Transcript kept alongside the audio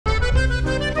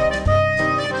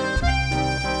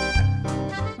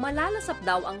Malasap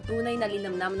daw ang tunay na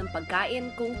linamnam ng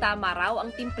pagkain kung tama raw ang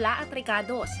timpla at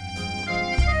rekados.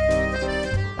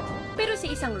 Pero sa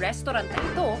isang restaurant na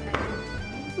ito,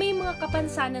 may mga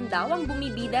kapansanan daw ang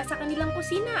bumibida sa kanilang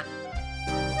kusina.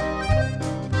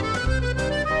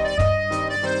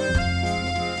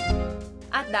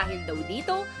 At dahil daw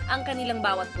dito, ang kanilang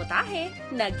bawat putahe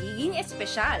nagiging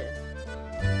espesyal.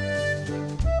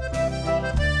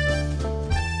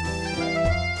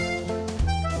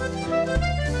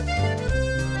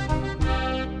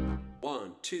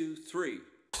 One, two, three.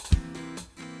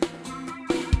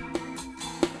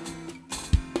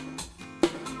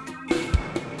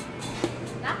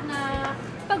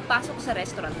 Pagpasok sa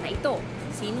restaurant na ito,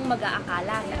 sinong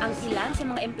mag-aakala na ang ilan sa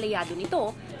mga empleyado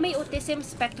nito may Autism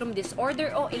Spectrum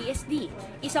Disorder o ASD,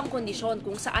 isang kondisyon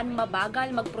kung saan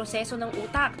mabagal magproseso ng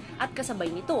utak at kasabay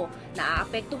nito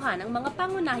naaapektuhan ang mga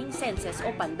pangunahing senses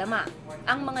o pandama.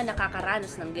 Ang mga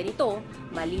nakakaranas ng ganito,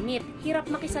 malimit,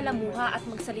 hirap makisalamuha at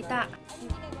magsalita.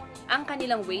 Ang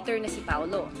kanilang waiter na si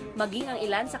Paolo, maging ang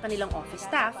ilan sa kanilang office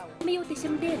staff, may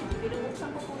autism din.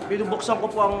 Binubuksan ko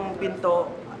po ang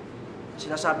pinto.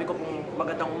 Sinasabi ko kung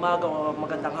magandang umaga o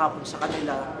magandang hapon sa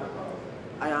kanila,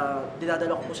 ay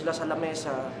dinadala ko po sila sa lamesa.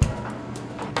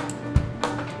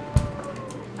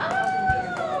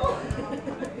 Hello!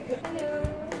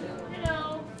 Hello!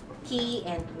 Key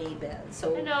and Mabel.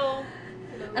 So, Hello!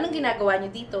 anong ginagawa niyo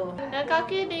dito?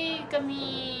 Nagkakinig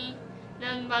kami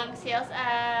ng bank sales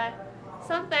at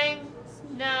sometimes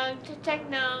nag-check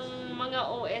ng mga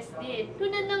OSD.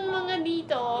 Tulad ng mga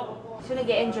dito. So,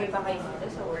 nag-e-enjoy pa kayo dito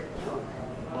sa work niyo?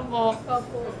 Opo.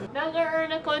 Nag-earn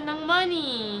ako ng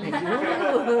money.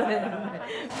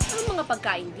 Ang mga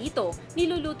pagkain dito,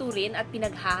 niluluto rin at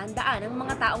pinaghahandaan ng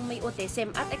mga taong may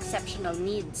autism at exceptional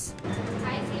needs.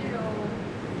 Hi, Zero.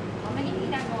 Maling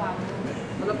ginagawa mo?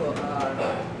 Ano po,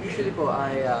 usually po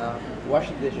I wash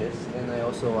the dishes and I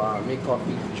also make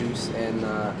coffee, juice, and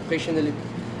occasionally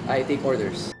I take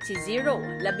orders. Si Zero,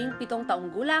 17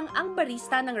 taong gulang, ang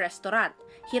barista ng restaurant.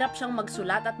 Hirap siyang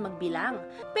magsulat at magbilang.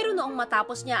 Pero noong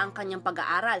matapos niya ang kanyang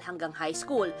pag-aaral hanggang high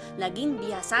school, naging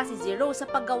bihasa si Zero sa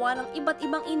paggawa ng iba't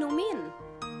ibang inumin.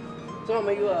 So,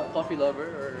 are you a coffee lover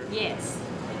or Yes.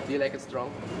 do you like it strong?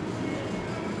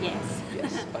 Yes.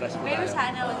 Yes, paras po Pero tayo.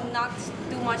 sana not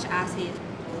too much acid.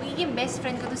 Magiging best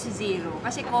friend ko to si Zero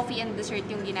kasi coffee and dessert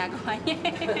yung ginagawa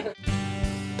niya.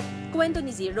 Kwento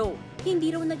ni Zero, hindi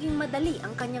raw naging madali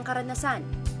ang kanyang karanasan.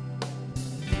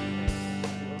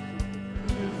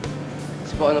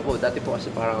 Kasi po ano po, dati po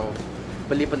kasi parang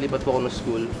palipat-lipat po ako ng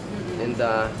school and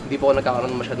hindi po ako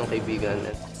nagkakaroon masyadong kaibigan.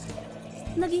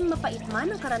 Naging mapait man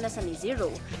ang karanasan ni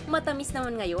Zero, matamis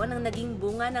naman ngayon ang naging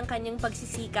bunga ng kanyang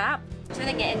pagsisikap. So,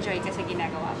 nag-e-enjoy ka sa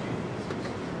ginagawa mo?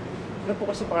 Ano po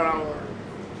kasi parang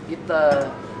it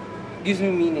gives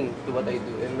me meaning to what I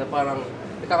do and na parang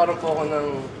nagkakaroon po ako ng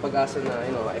pag-asa na,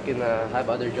 you know, I can have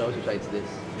other jobs besides this.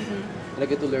 And I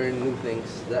get to learn new things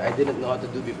that I didn't know how to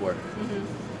do before.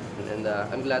 And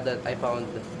I'm glad that I found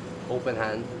open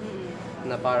hand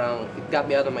na parang it got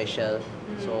me out of my shell.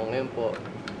 So ngayon po,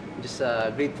 I'm just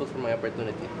grateful for my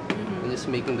opportunity and just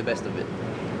making the best of it.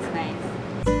 It's nice.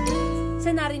 Sa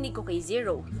narinig ko kay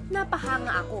Zero,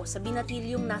 napahanga ako sa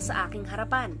binatilyong nasa aking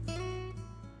harapan.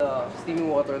 Steaming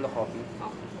water na coffee.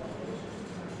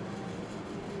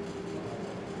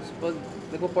 So pag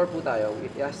nagpo-pour po tayo,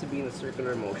 it has to be in a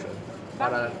circular motion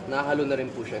para nakahalo na rin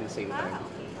po siya at the same time.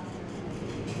 Okay.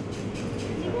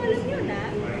 Hindi ko alam yun,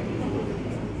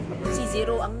 Si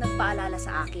Zero ang nagpaalala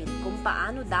sa akin kung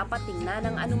paano dapat tingnan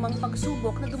ang anumang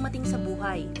pagsubok na dumating sa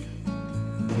buhay.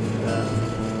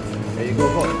 There you go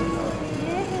po.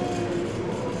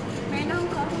 Meron akong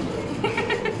coffee.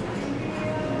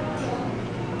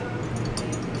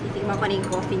 Titigman ko na yung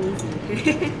coffee ni Z.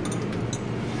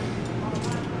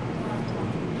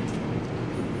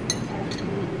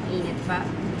 Init pa.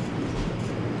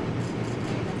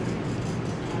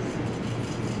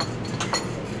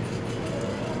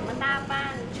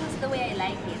 Matapang. Just the way I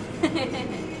like it.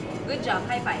 Good job.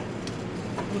 High five.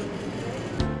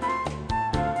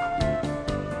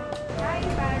 Hi,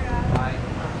 Ibarra. Hi.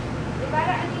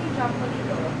 Ibarra, ano yung job mo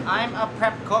dito? I'm a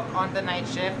prep cook on the night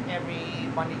shift every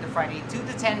Monday to Friday, 2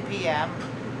 to 10 p.m.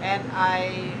 And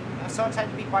I'm so excited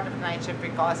to be part of the night shift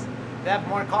because they have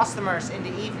more customers in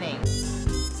the evening.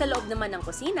 Sa loob naman ng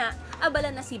kusina, abala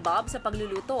na si Bob sa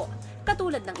pagluluto.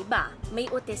 Katulad ng iba, may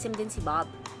autism din si Bob.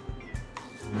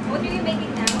 What are you making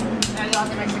now?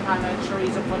 Lots of Mexicana,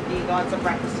 chorizo fundido, at some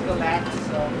breakfast filet.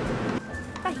 So,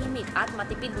 Tahimik at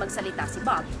matipid magsalita si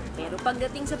Bob, pero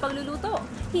pagdating sa pagluluto,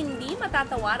 hindi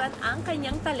matatawaran ang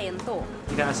kanyang talento.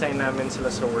 Ina-assign namin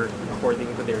sila sa work according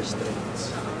to their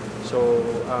strengths. So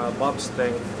Bob's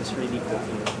strength is really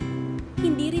cooking.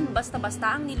 Hindi rin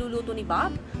basta-basta ang niluluto ni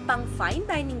Bob, pang fine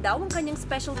dining daw ang kanyang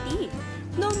specialty.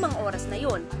 Noong mga oras na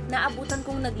yon, naabutan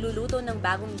kong nagluluto ng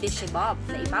bagong dish si Bob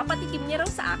na ipapatikim niya raw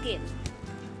sa akin.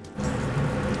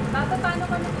 Papa, paano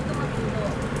ka natuto magluto?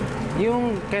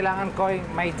 Yung kailangan ko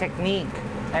may technique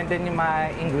and then yung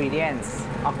mga ingredients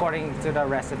according to the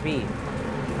recipe.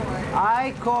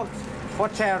 I cooked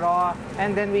pochero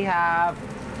and then we have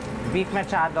beef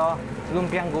machado,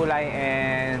 lumpiang gulay,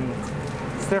 and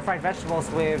stir-fried vegetables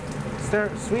with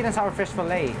sweet and sour fish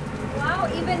fillet. Wow,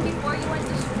 even before you went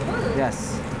to school?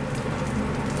 Yes.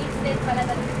 Instant pala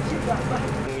talaga si Papa.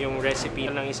 Yung recipe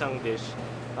ng isang dish,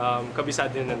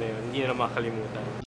 kabisado na yun, hindi na makakalimutan.